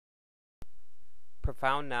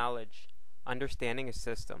Profound knowledge, understanding a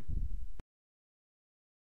system.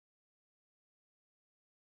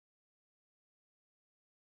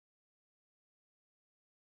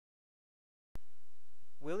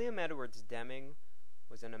 William Edwards Deming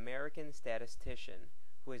was an American statistician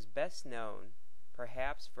who is best known,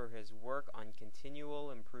 perhaps, for his work on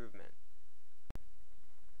continual improvement.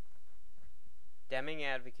 Deming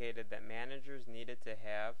advocated that managers needed to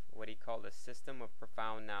have what he called a system of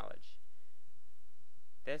profound knowledge.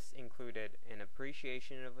 This included an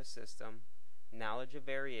appreciation of a system, knowledge of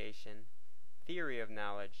variation, theory of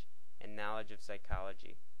knowledge, and knowledge of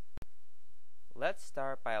psychology. Let's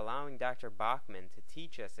start by allowing Dr. Bachman to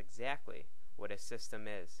teach us exactly what a system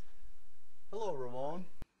is. Hello, Ramon.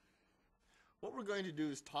 What we're going to do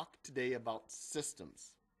is talk today about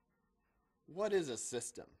systems. What is a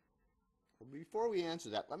system? Well, before we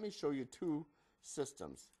answer that, let me show you two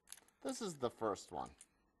systems. This is the first one.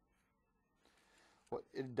 What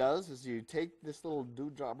it does is you take this little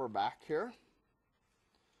dewdropper back here,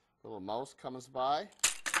 the little mouse comes by,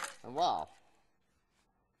 and wow,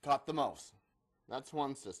 caught the mouse. That's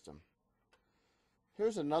one system.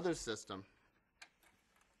 Here's another system.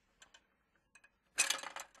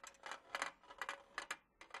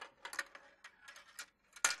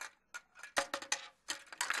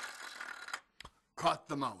 Caught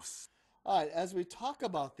the mouse. All right, as we talk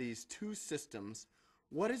about these two systems,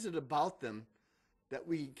 what is it about them that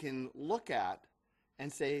we can look at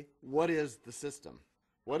and say, what is the system?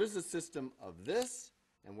 What is the system of this,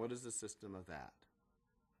 and what is the system of that?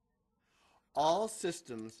 All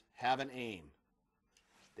systems have an aim.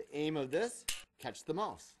 The aim of this, catch the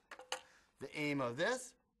mouse. The aim of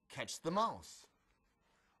this, catch the mouse.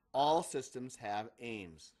 All systems have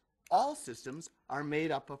aims. All systems are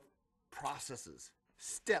made up of processes,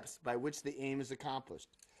 steps by which the aim is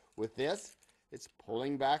accomplished. With this, it's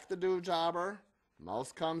pulling back the dewdropper,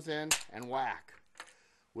 mouse comes in, and whack.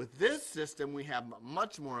 With this system, we have a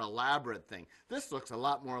much more elaborate thing. This looks a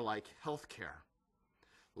lot more like healthcare.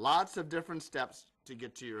 Lots of different steps to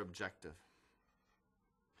get to your objective.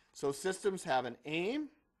 So systems have an aim.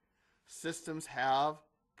 Systems have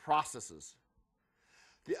processes.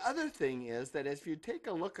 The other thing is that if you take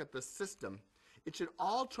a look at the system, it should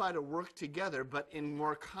all try to work together, but in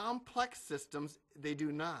more complex systems, they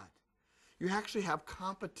do not. You actually have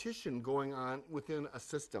competition going on within a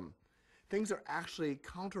system. Things are actually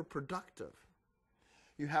counterproductive.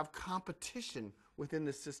 You have competition within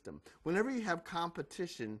the system. Whenever you have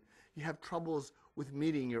competition, you have troubles with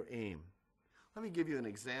meeting your aim. Let me give you an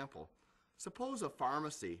example. Suppose a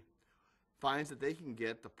pharmacy finds that they can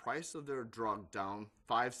get the price of their drug down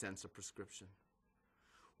 5 cents a prescription.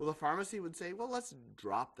 Well, the pharmacy would say, well, let's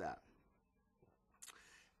drop that.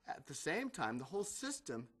 At the same time, the whole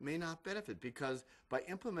system may not benefit because by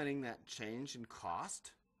implementing that change in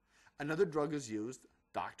cost, another drug is used.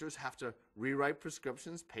 Doctors have to rewrite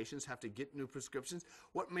prescriptions. Patients have to get new prescriptions.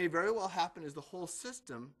 What may very well happen is the whole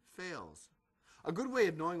system fails. A good way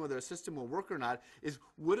of knowing whether a system will work or not is,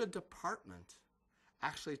 would a department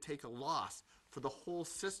actually take a loss for the whole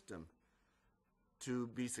system to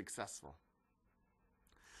be successful?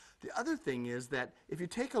 The other thing is that if you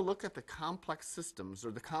take a look at the complex systems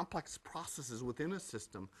or the complex processes within a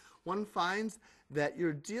system, one finds that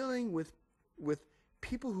you're dealing with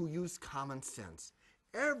people who use common sense.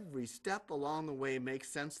 Every step along the way makes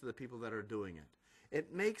sense to the people that are doing it.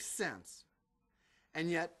 It makes sense.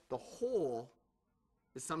 And yet the whole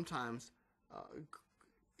is sometimes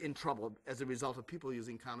in trouble as a result of people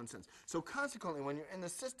using common sense. So consequently, when you're in the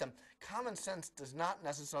system, common sense does not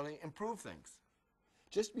necessarily improve things.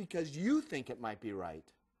 Just because you think it might be right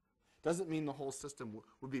doesn't mean the whole system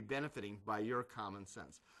would be benefiting by your common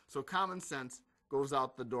sense. So common sense goes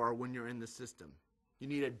out the door when you're in the system. You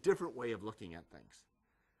need a different way of looking at things.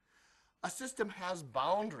 A system has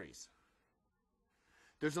boundaries.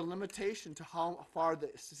 There's a limitation to how far the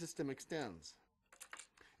system extends.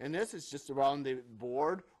 And this is just around the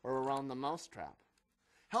board or around the mousetrap.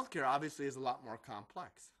 Healthcare obviously is a lot more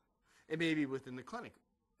complex. It may be within the clinic,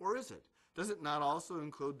 or is it? Does it not also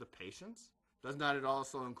include the patients? Does not it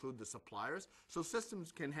also include the suppliers? So systems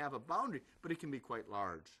can have a boundary, but it can be quite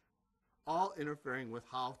large, all interfering with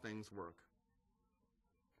how things work.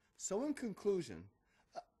 So in conclusion,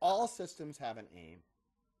 all systems have an aim.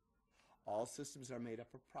 All systems are made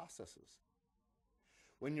up of processes.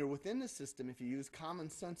 When you're within the system, if you use common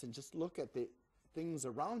sense and just look at the things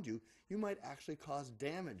around you, you might actually cause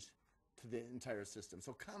damage to the entire system.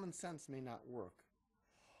 So common sense may not work.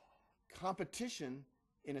 Competition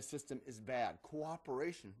in a system is bad.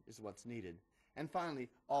 Cooperation is what's needed. And finally,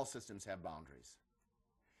 all systems have boundaries.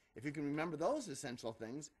 If you can remember those essential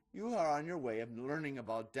things, you are on your way of learning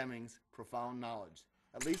about Deming's profound knowledge,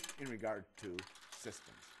 at least in regard to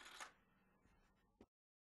systems.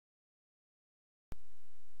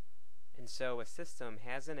 And so a system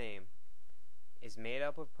has a name, is made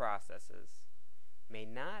up of processes, may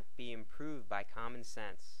not be improved by common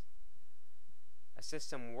sense. A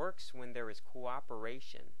system works when there is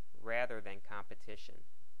cooperation rather than competition.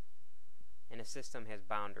 And a system has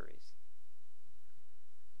boundaries.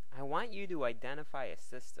 I want you to identify a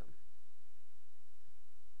system.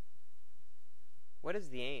 What is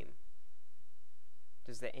the aim?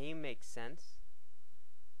 Does the aim make sense?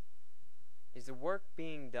 Is the work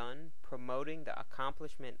being done promoting the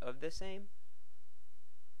accomplishment of this aim?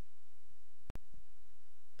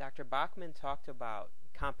 Dr. Bachman talked about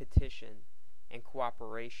competition and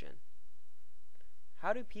cooperation.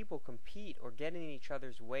 How do people compete or get in each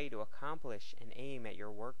other's way to accomplish an aim at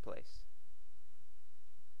your workplace?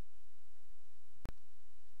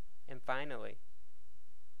 And finally,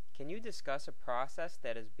 can you discuss a process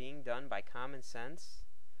that is being done by common sense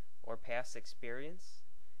or past experience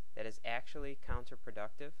that is actually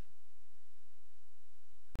counterproductive?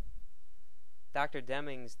 Dr.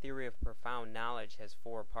 Deming's theory of profound knowledge has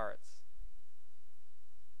 4 parts.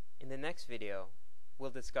 In the next video, we'll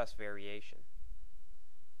discuss variation.